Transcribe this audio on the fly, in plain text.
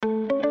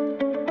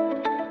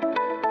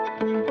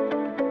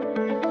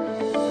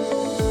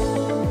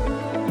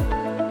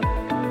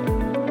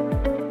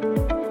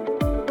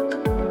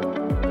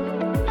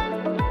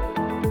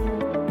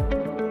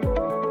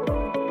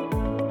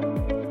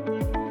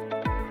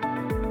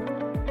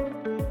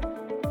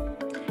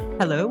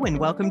Hello and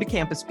welcome to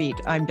Campus Beat.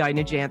 I'm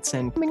Dinah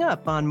Jansen. Coming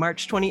up on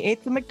March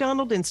 28th, the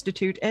Macdonald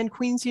Institute and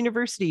Queen's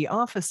University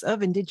Office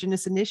of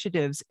Indigenous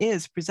Initiatives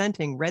is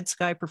presenting Red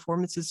Sky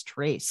Performances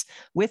Trace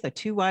with a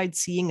two-eyed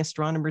seeing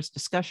astronomers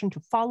discussion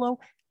to follow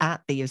at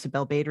the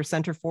Isabel Bader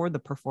Center for the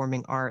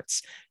Performing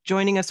Arts.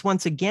 Joining us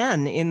once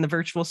again in the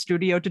virtual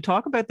studio to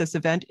talk about this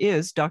event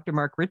is Dr.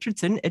 Mark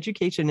Richardson,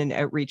 Education and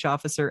Outreach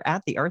Officer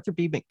at the Arthur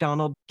B.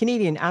 Macdonald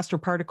Canadian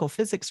Astroparticle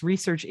Physics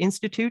Research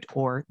Institute,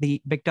 or the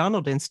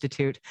Macdonald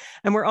Institute.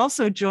 And we're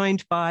also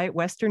joined by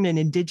Western and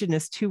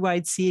Indigenous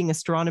two-eyed seeing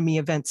astronomy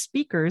event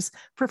speakers,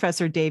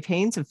 Professor Dave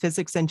Haynes of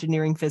Physics,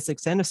 Engineering,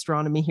 Physics, and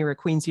Astronomy here at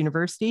Queen's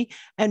University,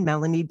 and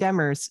Melanie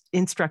Demers,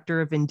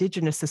 instructor of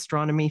Indigenous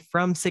astronomy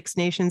from Six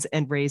Nations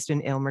and raised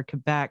in Aylmer,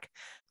 Quebec.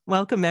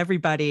 Welcome,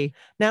 everybody.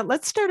 Now,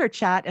 let's start our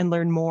chat and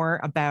learn more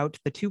about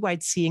the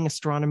two-eyed seeing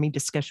astronomy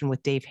discussion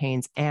with Dave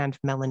Haynes and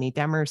Melanie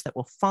Demers that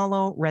will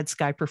follow Red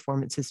Sky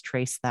Performances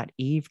Trace that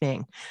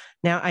evening.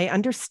 Now, I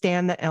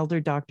understand that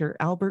Elder Dr.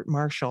 Albert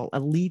Marshall, a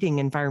leading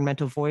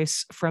environmental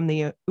voice from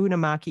the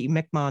Unamaki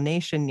Mi'kmaq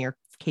Nation near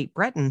Cape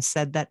Breton,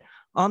 said that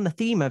on the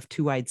theme of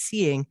two-eyed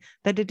seeing,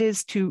 that it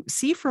is to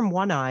see from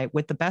one eye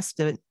with the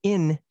best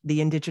in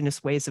the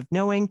Indigenous ways of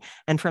knowing,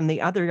 and from the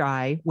other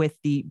eye with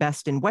the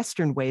best in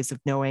Western ways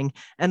of knowing,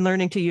 and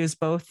learning to use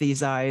both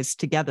these eyes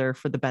together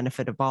for the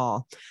benefit of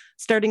all.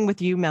 Starting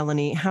with you,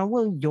 Melanie, how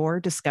will your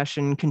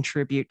discussion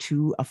contribute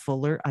to a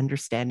fuller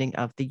understanding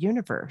of the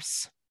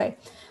universe?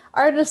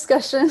 Our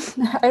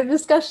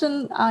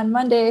discussion on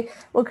Monday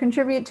will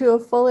contribute to a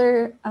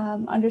fuller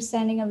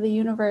understanding of the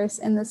universe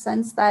in the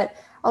sense that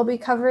I'll be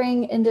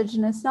covering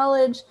Indigenous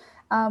knowledge,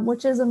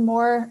 which is a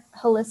more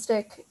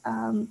holistic,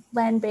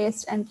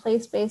 land-based and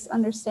place-based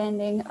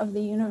understanding of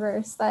the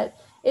universe that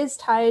is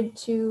tied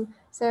to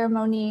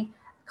ceremony,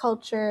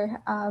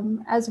 culture,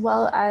 as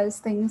well as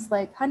things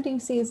like hunting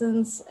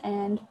seasons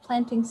and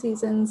planting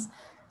seasons.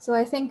 So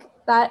I think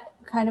that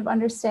kind of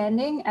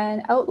understanding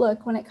and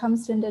outlook when it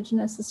comes to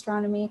Indigenous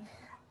astronomy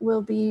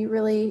will be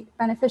really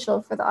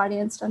beneficial for the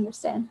audience to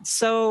understand.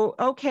 So,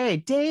 okay,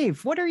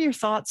 Dave, what are your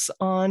thoughts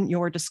on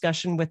your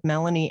discussion with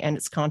Melanie and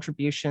its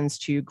contributions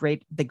to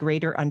the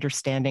greater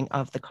understanding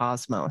of the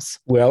cosmos?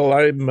 Well,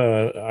 I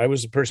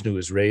was a person who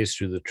was raised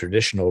through the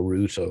traditional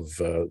route of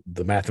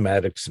the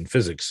mathematics and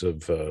physics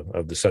of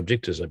the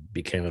subject as I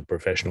became a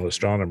professional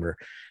astronomer,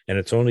 and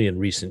it's only in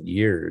recent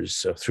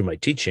years through my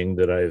teaching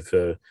that I've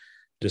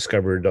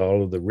discovered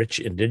all of the rich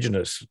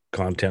Indigenous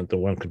content that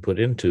one could put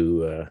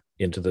into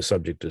the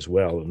subject as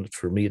well. And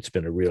for me, it's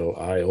been a real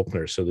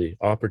eye-opener. So the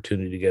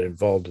opportunity to get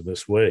involved in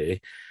this way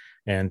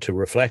and to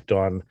reflect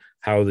on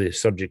how the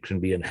subject can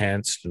be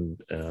enhanced and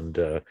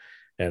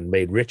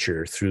made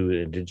richer through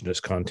Indigenous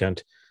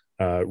content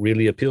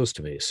really appeals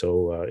to me.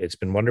 So it's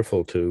been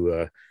wonderful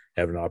to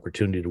have an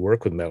opportunity to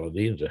work with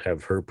Melanie and to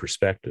have her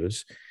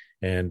perspectives.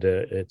 And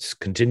it's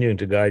continuing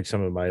to guide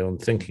some of my own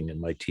thinking and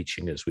my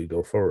teaching as we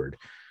go forward.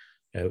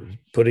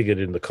 Putting it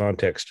in the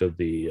context of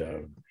the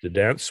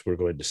dance we're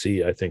going to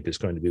see, I think, is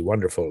going to be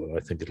wonderful. And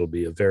I think it'll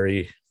be a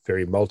very,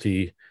 very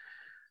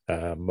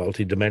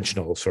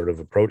multi-dimensional sort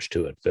of approach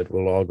to it that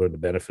we're all going to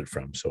benefit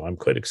from. So I'm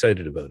quite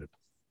excited about it.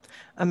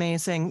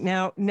 Amazing.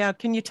 Now,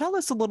 can you tell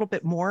us a little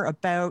bit more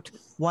about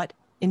what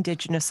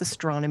Indigenous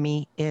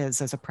astronomy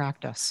is as a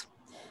practice?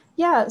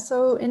 Yeah,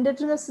 so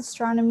Indigenous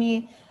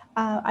astronomy,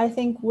 I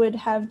think, would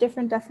have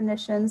different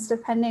definitions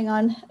depending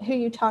on who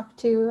you talk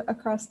to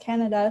across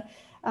Canada.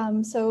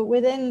 So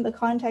within the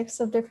context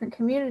of different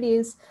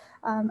communities,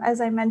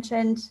 as I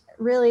mentioned,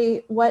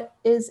 really what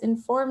is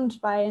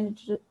informed by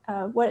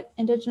what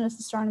Indigenous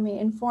astronomy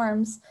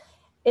informs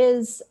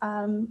is,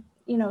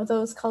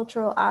 those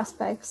cultural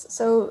aspects.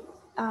 So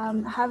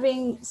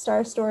having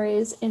star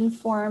stories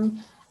inform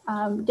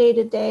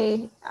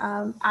day-to-day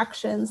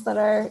actions that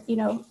are,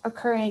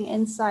 occurring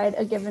inside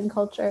a given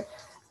culture.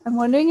 I'm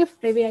wondering if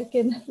maybe I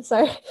can,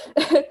 sorry,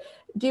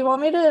 do you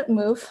want me to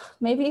move,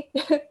 maybe?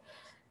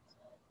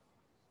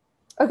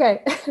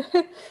 Okay.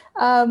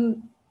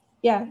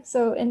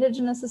 So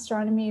Indigenous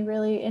astronomy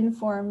really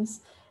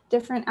informs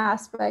different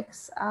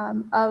aspects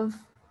of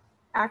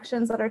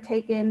actions that are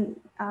taken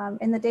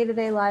in the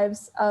day-to-day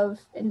lives of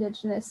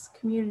Indigenous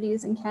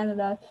communities in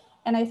Canada.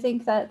 And I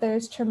think that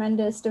there's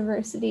tremendous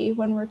diversity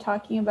when we're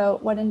talking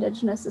about what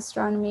Indigenous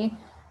astronomy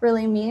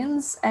really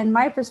means. And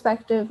my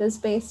perspective is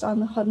based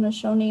on the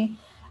Haudenosaunee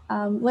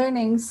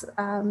learnings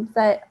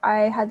that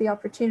I had the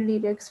opportunity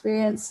to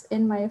experience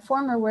in my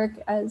former work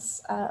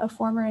as a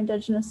former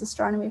Indigenous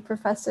astronomy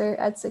professor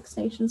at Six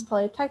Nations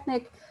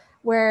Polytechnic,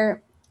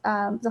 where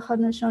the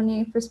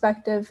Haudenosaunee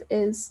perspective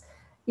is,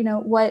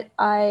 what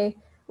I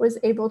was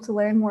able to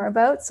learn more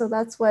about. So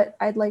that's what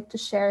I'd like to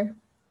share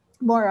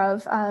more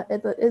of,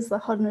 is the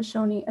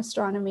Haudenosaunee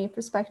astronomy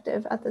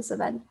perspective at this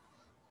event.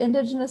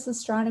 Indigenous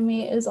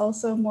astronomy is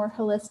also more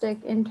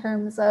holistic in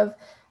terms of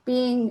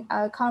being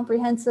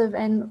comprehensive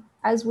and,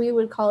 as we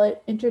would call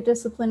it,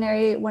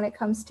 interdisciplinary when it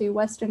comes to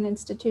Western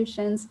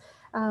institutions,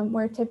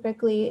 where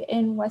typically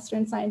in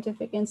Western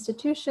scientific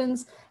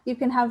institutions, you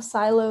can have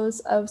silos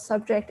of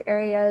subject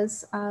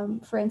areas.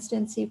 For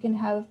instance, you can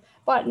have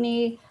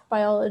botany,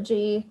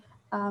 biology,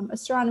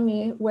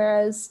 astronomy,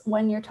 whereas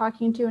when you're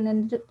talking to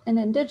an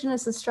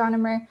Indigenous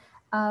astronomer,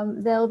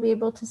 they'll be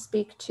able to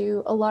speak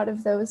to a lot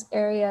of those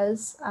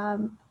areas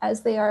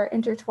as they are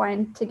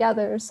intertwined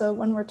together. So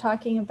when we're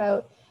talking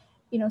about,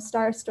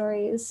 star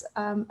stories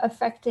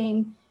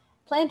affecting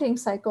planting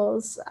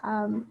cycles,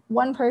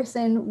 one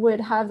person would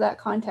have that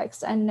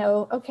context and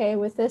know, okay,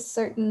 with this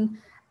certain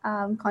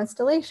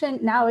constellation,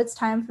 now it's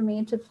time for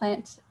me to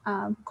plant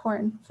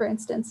corn, for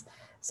instance.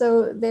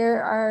 So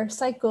there are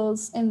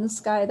cycles in the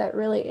sky that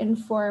really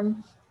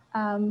inform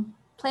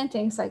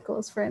planting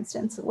cycles, for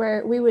instance,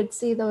 where we would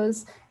see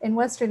those in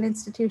Western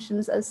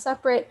institutions as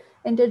separate.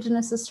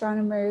 Indigenous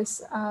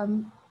astronomers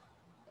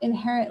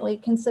inherently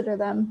consider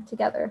them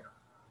together.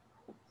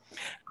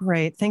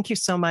 Great. Thank you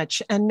so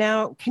much. And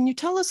now, can you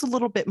tell us a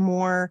little bit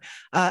more,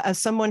 as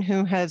someone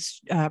who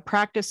has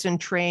practiced and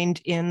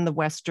trained in the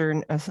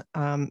Western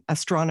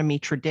astronomy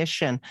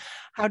tradition,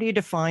 how do you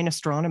define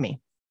astronomy?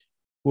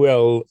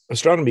 Well,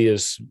 astronomy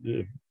is,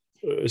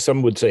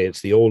 some would say it's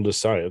the oldest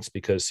science,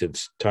 because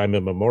since time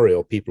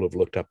immemorial, people have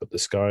looked up at the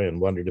sky and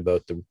wondered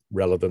about the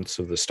relevance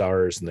of the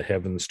stars and the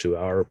heavens to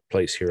our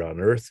place here on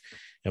Earth.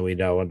 And we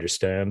now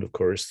understand, of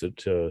course,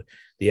 that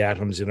the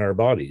atoms in our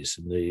bodies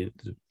and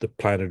the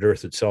planet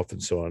Earth itself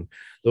and so on,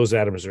 those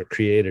atoms are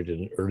created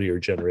in earlier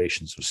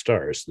generations of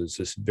stars. There's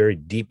this very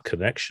deep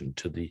connection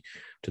to the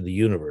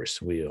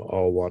universe. We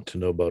all want to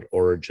know about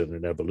origin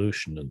and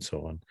evolution and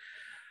so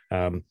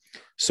on.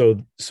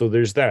 So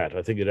there's that.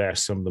 I think it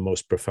asks some of the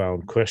most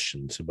profound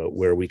questions about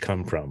where we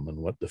come from and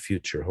what the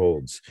future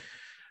holds.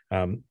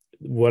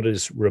 What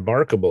is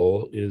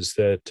remarkable is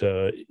that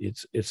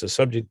it's a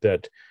subject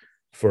that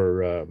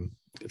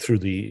through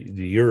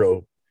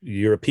the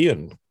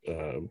European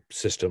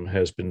system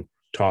has been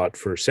taught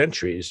for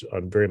centuries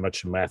on very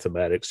much a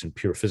mathematics and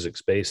pure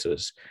physics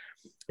basis.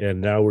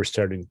 And now we're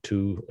starting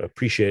to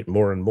appreciate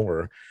more and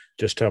more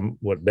just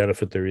what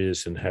benefit there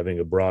is in having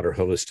a broader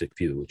holistic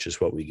view, which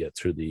is what we get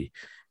through the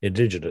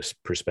Indigenous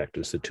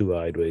perspectives, the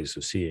two-eyed ways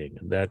of seeing.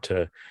 And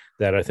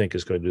that I think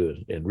is going to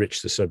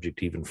enrich the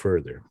subject even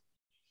further.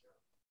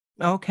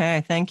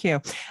 Okay, thank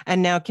you.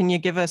 And now, can you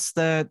give us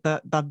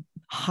the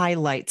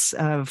highlights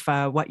of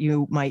what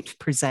you might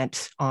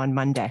present on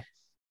Monday?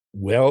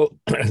 Well,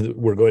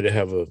 we're going to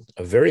have a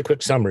very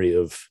quick summary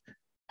of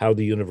how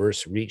the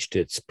universe reached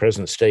its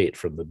present state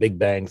from the Big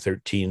Bang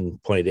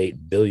 13.8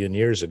 billion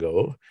years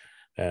ago.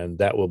 And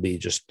that will be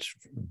just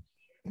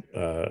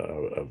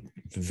a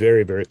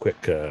very, very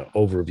quick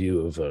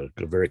overview of a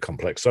very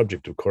complex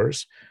subject, of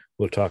course.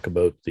 We'll talk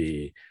about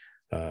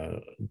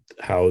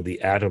how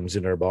the atoms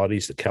in our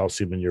bodies, the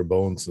calcium in your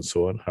bones and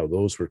so on, how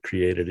those were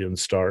created in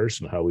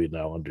stars and how we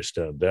now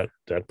understand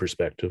that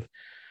perspective.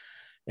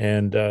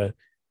 And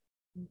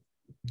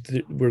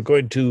we're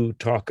going to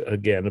talk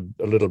again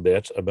a little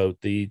bit about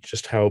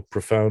just how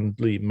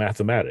profoundly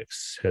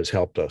mathematics has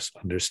helped us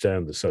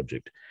understand the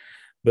subject.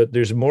 But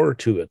there's more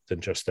to it than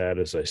just that,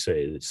 as I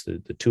say. It's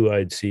the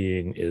two-eyed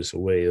seeing is a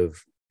way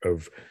of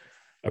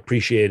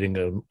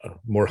appreciating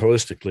more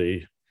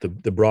holistically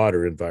the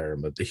broader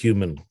environment, the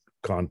human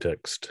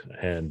context,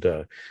 and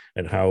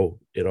how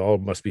it all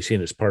must be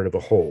seen as part of a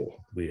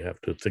whole. We have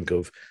to think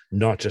of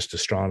not just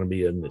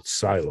astronomy in its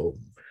silo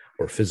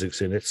or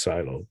physics in its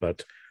silo,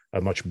 but a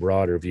much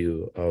broader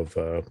view of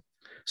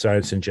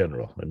science in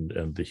general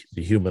and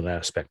the human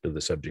aspect of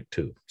the subject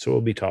too. So we'll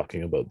be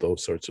talking about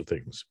those sorts of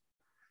things.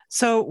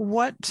 So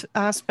what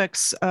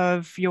aspects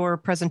of your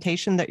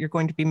presentation that you're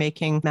going to be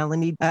making,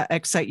 Melanie,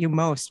 excite you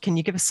most? Can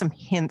you give us some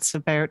hints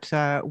about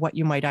what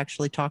you might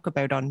actually talk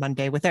about on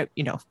Monday without,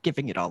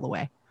 giving it all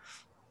away?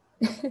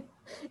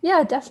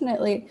 Yeah,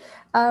 definitely.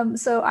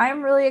 So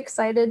I'm really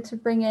excited to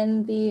bring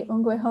in the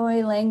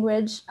Ungwehoi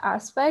language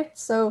aspect.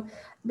 So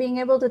being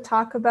able to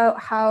talk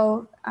about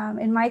how,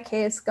 in my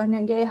case,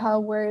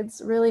 Ganyangeha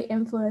words really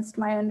influenced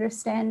my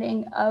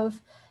understanding of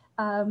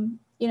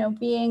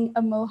being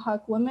a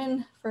Mohawk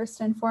woman,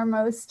 first and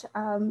foremost.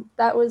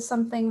 That was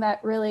something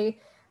that really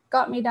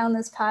got me down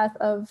this path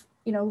of,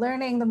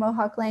 learning the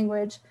Mohawk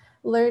language,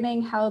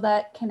 learning how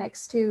that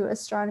connects to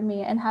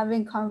astronomy, and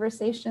having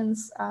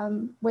conversations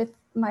with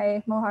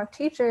my Mohawk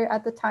teacher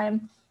at the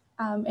time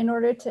in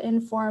order to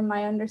inform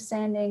my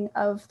understanding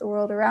of the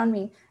world around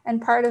me.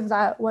 And part of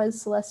that was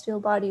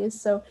celestial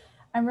bodies. So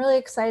I'm really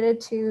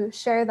excited to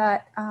share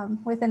that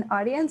with an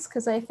audience,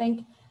 because I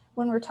think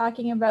when we're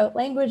talking about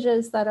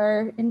languages that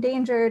are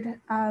endangered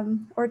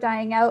or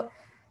dying out,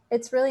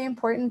 it's really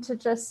important to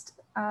just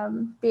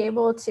be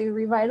able to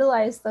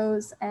revitalize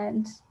those.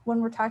 And when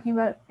we're talking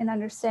about an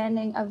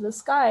understanding of the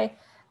sky,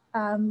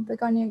 the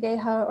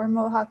Ganyangeha or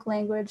Mohawk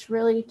language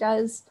really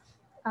does,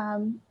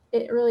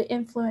 it really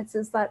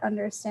influences that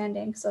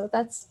understanding. So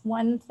that's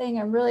one thing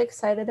I'm really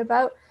excited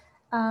about.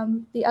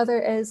 The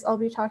other is I'll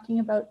be talking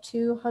about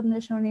 2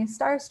 Haudenosaunee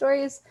star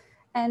stories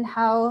and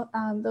how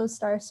those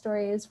star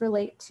stories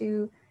relate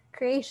to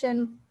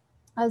creation,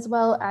 as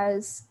well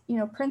as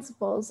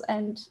principles,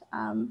 and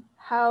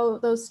how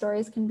those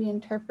stories can be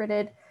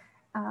interpreted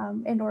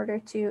in order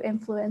to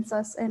influence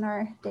us in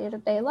our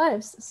day-to-day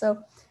lives.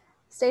 So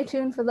stay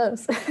tuned for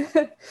those.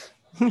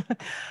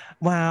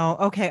 Wow.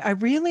 Okay. I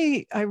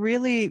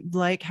really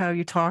like how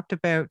you talked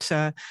about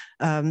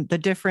the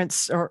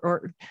difference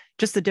or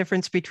just the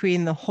difference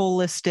between the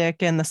holistic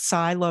and the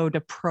siloed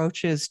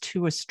approaches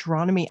to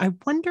astronomy. I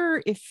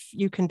wonder if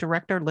you can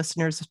direct our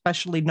listeners,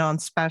 especially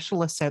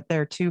non-specialists out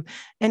there, to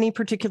any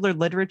particular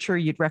literature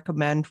you'd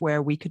recommend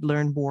where we could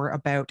learn more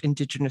about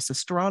Indigenous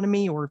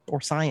astronomy or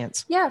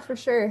science. Yeah, for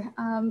sure.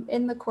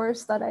 In the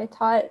course that I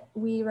taught,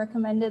 we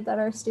recommended that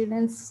our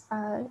students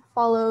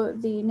follow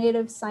the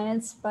Native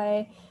Science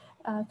by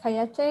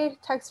Kayete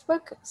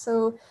textbook.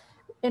 So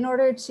in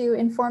order to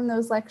inform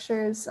those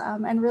lectures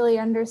and really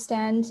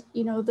understand,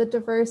 the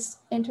diverse,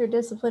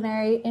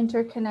 interdisciplinary,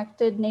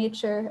 interconnected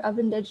nature of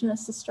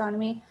Indigenous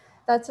astronomy,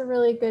 that's a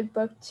really good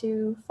book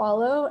to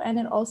follow. And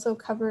it also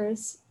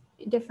covers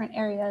different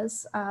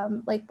areas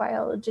like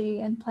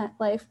biology and plant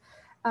life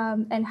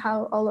and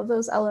how all of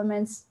those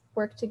elements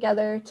work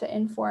together to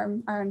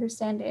inform our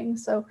understanding.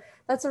 So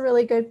that's a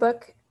really good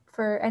book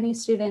for any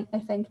student, I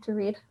think, to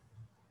read.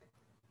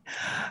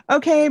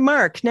 Okay,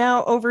 Mark,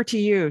 now over to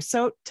you.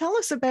 So tell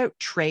us about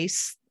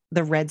TRACE,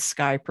 the Red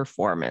Sky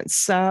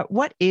Performance.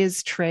 What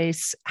is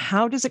TRACE?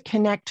 How does it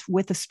connect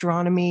with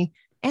astronomy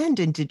and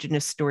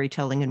Indigenous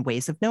storytelling and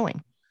ways of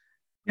knowing?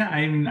 Yeah,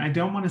 I mean, I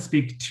don't want to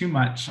speak too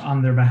much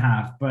on their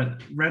behalf,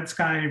 but Red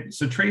Sky,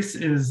 so TRACE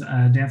is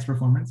a dance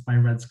performance by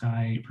Red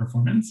Sky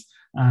Performance.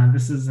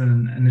 This is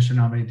an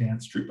Anishinaabe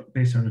dance troupe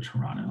based out of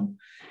Toronto.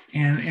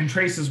 And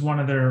TRACE is one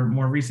of their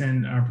more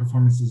recent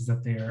performances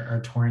that they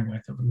are touring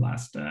with over the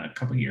last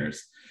couple of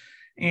years.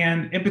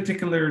 And in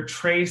particular,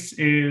 TRACE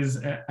is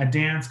a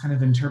dance kind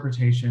of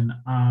interpretation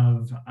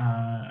of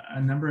a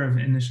number of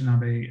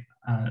Anishinaabe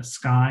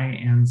sky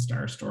and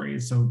star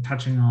stories. So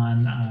touching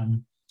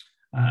on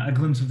a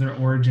glimpse of their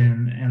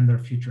origin and their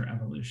future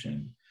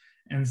evolution.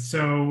 And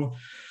so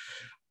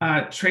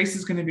TRACE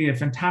is going to be a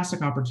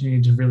fantastic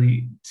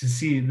opportunity to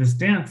see this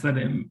dance that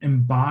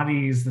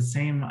embodies the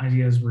same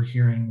ideas we're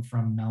hearing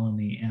from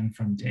Melanie and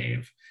from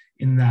Dave,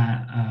 in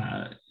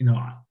that,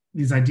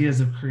 these ideas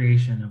of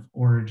creation, of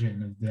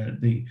origin, of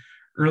the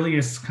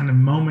earliest kind of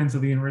moments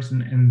of the universe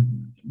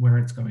and where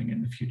it's going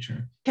in the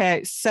future.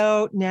 Okay,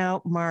 so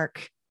now,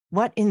 Mark,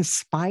 what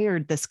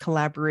inspired this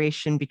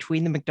collaboration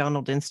between the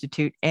Macdonald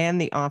Institute and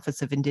the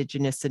Office of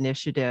Indigenous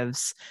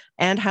Initiatives?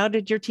 And how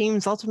did your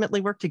teams ultimately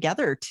work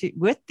together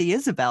with the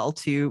Isabel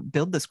to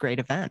build this great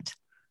event?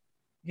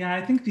 Yeah,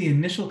 I think the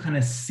initial kind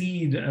of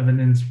seed of an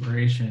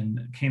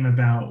inspiration came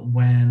about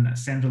when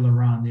Sandra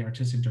Laurent, the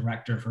artistic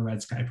director for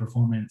Red Sky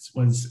Performance,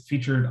 was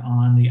featured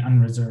on the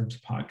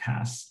Unreserved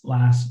podcast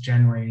last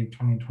January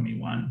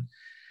 2021.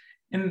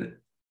 And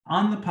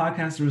on the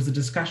podcast, there was a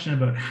discussion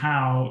about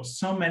how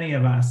so many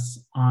of us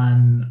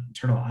on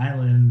Turtle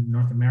Island,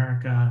 North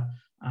America,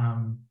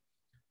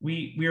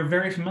 we are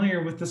very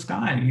familiar with the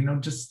sky,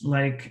 just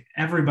like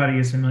everybody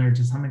is familiar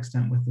to some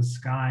extent with the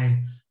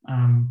sky.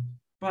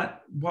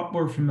 But what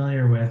we're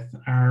familiar with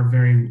are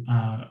very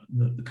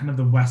the kind of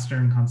the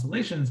Western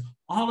constellations,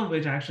 all of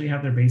which actually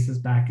have their basis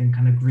back in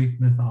kind of Greek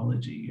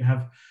mythology. You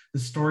have the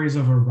stories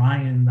of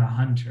Orion, the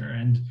hunter,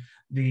 and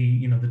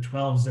the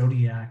 12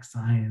 zodiac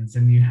signs,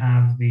 and you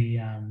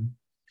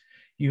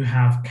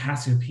have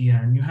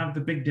Cassiopeia, and you have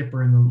the Big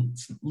Dipper and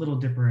the Little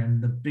Dipper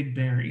and the Big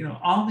Bear.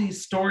 All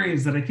these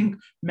stories that I think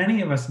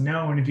many of us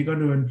know. And if you go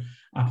to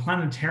a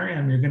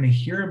planetarium, you're going to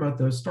hear about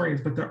those stories,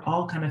 but they're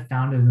all kind of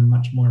founded in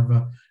much more of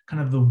a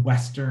kind of the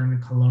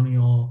Western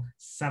colonial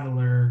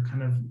settler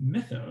kind of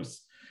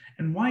mythos.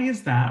 And why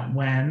is that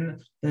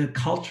when the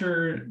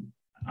culture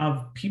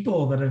of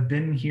people that have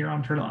been here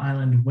on Turtle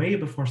Island way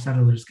before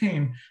settlers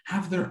came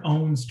have their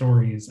own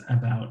stories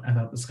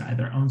about the sky,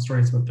 their own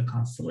stories about the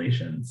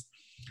constellations?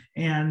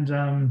 And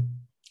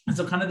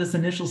so kind of this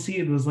initial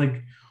seed was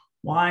like,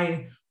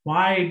 why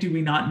do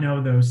we not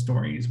know those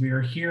stories? We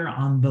are here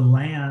on the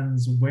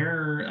lands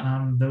where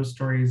those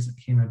stories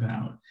came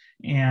about.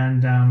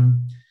 And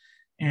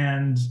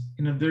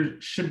there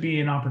should be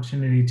an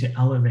opportunity to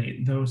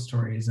elevate those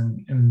stories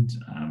and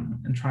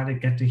try to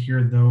get to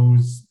hear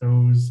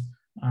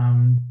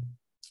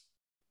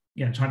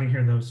try to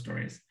hear those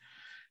stories.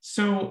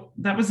 So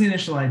that was the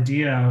initial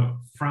idea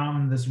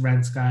from this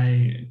Red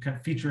Sky,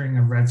 featuring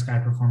of Red Sky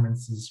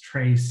Performance's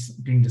TRACE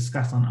being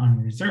discussed on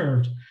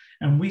Unreserved.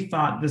 And we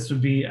thought this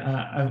would be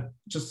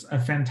just a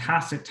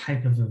fantastic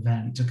type of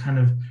event to kind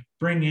of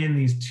bring in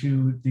these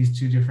two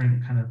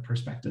different kind of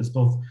perspectives,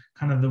 both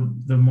kind of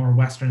the more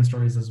Western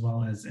stories as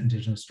well as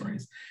Indigenous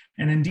stories.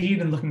 And indeed,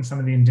 in looking at some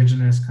of the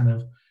Indigenous kind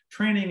of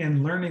training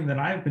and learning that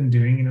I've been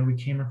doing, we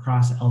came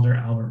across Elder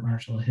Albert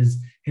Marshall,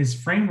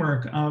 his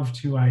framework of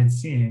two-eyed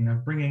seeing,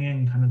 of bringing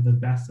in kind of the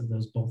best of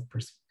those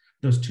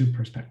two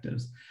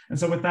perspectives. And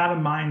so with that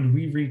in mind,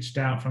 we reached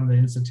out from the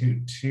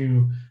Institute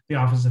to the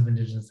Office of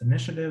Indigenous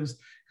Initiatives,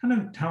 kind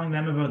of telling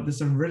them about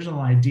this original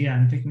idea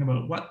and thinking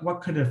about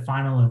what could a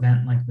final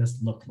event like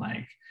this look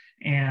like.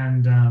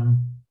 And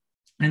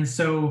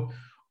so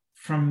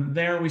from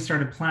there, we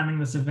started planning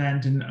this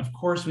event, and of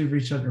course, we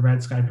reached out to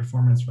Red Sky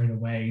Performance right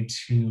away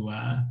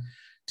to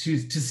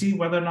see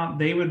whether or not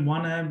they would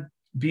want to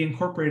be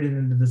incorporated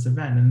into this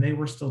event, and they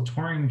were still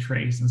touring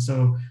Trace, and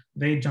so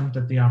they jumped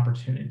at the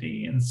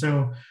opportunity. And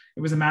so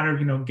it was a matter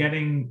of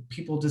getting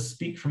people to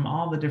speak from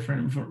all the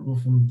different,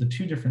 from the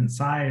two different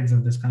sides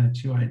of this kind of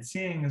two-eyed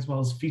seeing, as well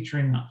as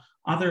featuring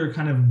other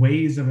kind of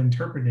ways of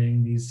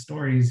interpreting these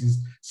stories, these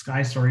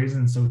sky stories.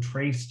 And so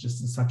Trace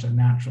just is such a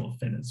natural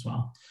fit as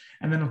well.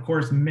 And then of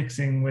course,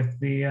 mixing with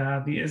the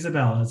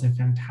Isabel as a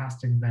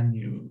fantastic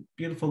venue,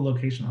 beautiful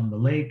location on the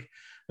lake.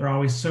 They're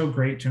always so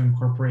great to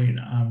incorporate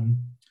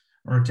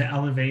or to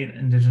elevate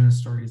Indigenous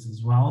stories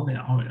as well. They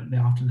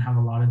often have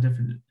a lot of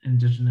different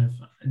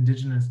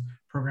Indigenous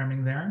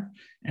programming there.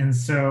 And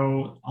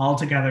so all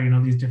together,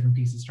 these different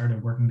pieces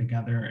started working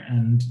together.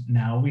 And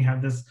now we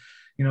have this,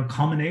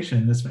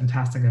 culmination, this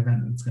fantastic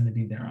event that's going to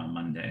be there on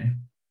Monday.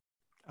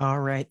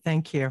 All right.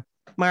 Thank you,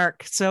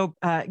 Mark. So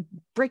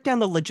break down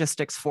the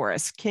logistics for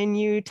us. Can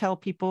you tell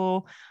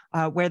people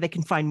where they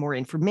can find more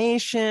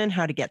information,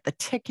 how to get the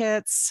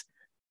tickets?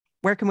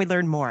 Where can we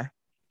learn more?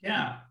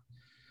 Yeah.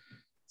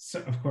 So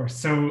of course,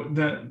 so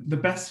the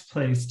best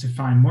place to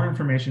find more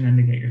information and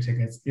to get your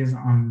tickets is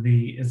on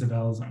the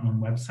Isabel's own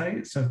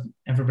website. So if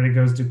everybody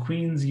goes to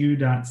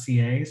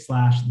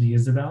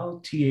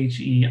queensu.ca/theisabel,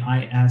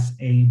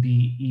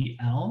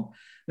 THEISABEL,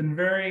 then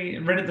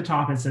right at the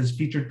top, it says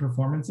featured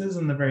performances.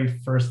 And the very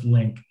first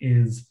link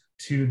is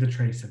to the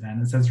Trace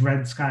event. It says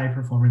Red Sky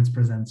Performance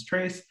presents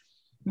Trace,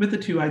 with the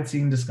two-eyed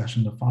seeing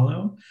discussion to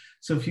follow.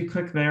 So if you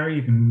click there,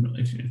 if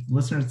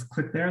listeners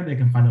click there, they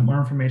can find out more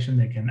information,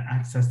 they can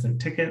access their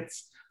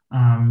tickets.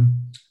 And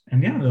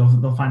yeah,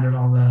 they'll find out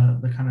all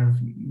the kind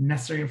of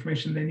necessary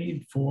information they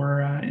need for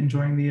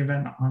enjoying the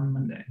event on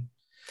Monday.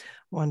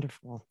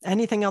 Wonderful.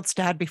 Anything else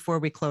to add before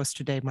we close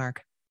today,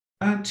 Mark?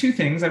 Two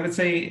things I would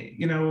say,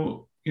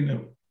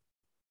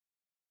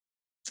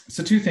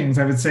 so two things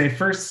I would say.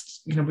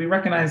 First, we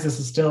recognize this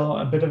is still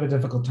a bit of a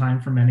difficult time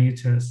for many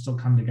to still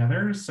come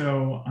together.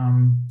 So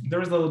there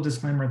was a little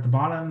disclaimer at the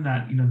bottom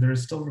that,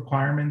 there's still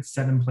requirements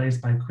set in place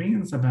by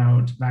Queens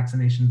about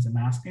vaccinations and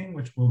masking,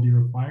 which will be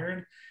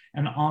required.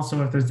 And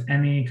also if there's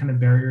any kind of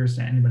barriers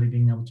to anybody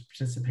being able to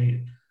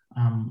participate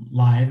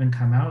live and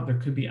come out, there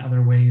could be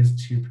other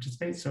ways to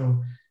participate.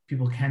 So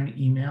people can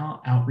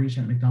email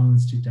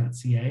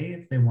outreach@mcdonaldinstitute.ca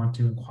if they want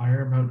to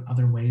inquire about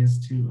other ways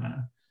to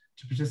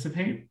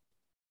participate.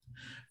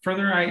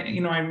 Further,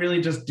 I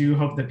really just do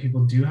hope that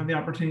people do have the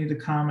opportunity to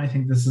come. I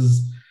think this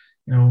is,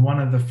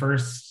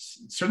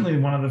 certainly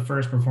one of the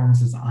first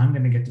performances I'm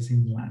going to get to see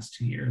in the last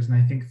 2 years. And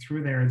I think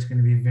through there, it's going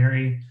to be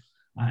very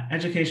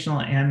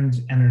educational and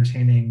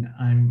entertaining.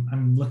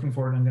 I'm looking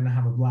forward. I'm going to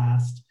have a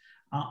blast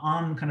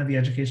on kind of the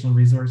educational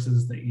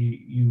resources that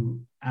you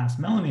asked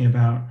Melanie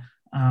about.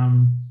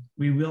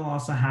 We will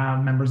also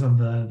have members of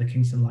the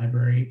Kingston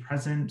Library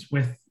present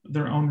with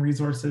their own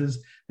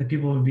resources that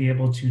people would be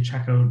able to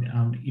check out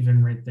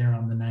even right there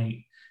on the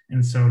night.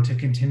 And so to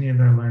continue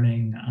their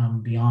learning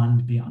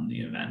beyond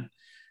the event.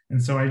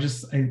 And so I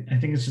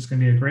think it's just going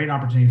to be a great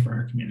opportunity for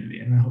our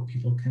community, and I hope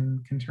people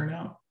can turn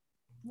out.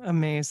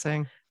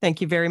 Amazing. Thank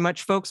you very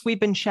much, folks. We've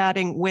been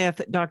chatting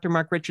with Dr.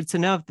 Mark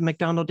Richardson of the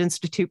Macdonald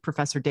Institute,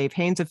 Professor Dave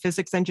Haynes of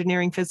Physics,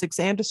 Engineering, Physics,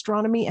 and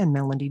Astronomy, and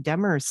Melanie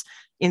Demers,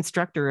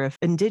 instructor of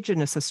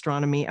Indigenous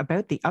Astronomy,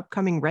 about the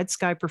upcoming Red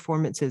Sky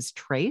Performances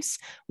Trace,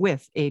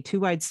 with a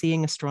two-eyed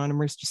seeing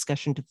astronomers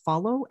discussion to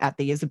follow at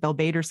the Isabel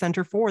Bader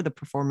Center for the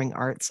Performing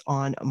Arts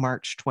on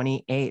March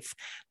 28th.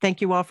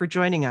 Thank you all for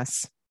joining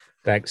us.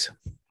 Thanks.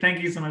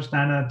 Thank you so much,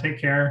 Dana.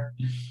 Take care.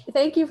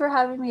 Thank you for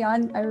having me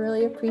on. I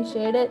really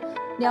appreciate it.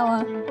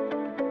 Nyala.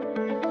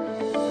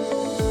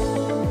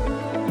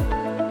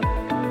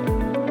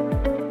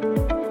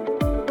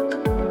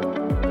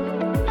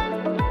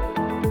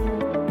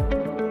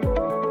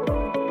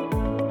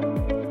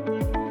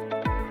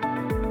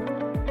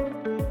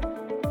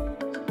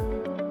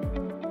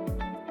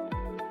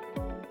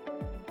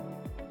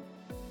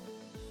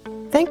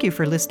 Thank you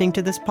for listening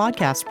to this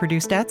podcast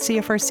produced at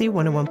CFRC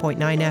 101.9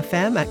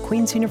 FM at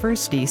Queen's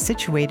University,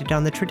 situated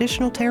on the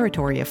traditional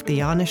territory of the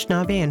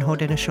Anishinaabe and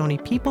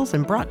Haudenosaunee peoples,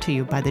 and brought to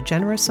you by the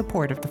generous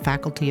support of the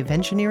Faculty of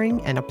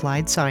Engineering and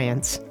Applied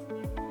Science.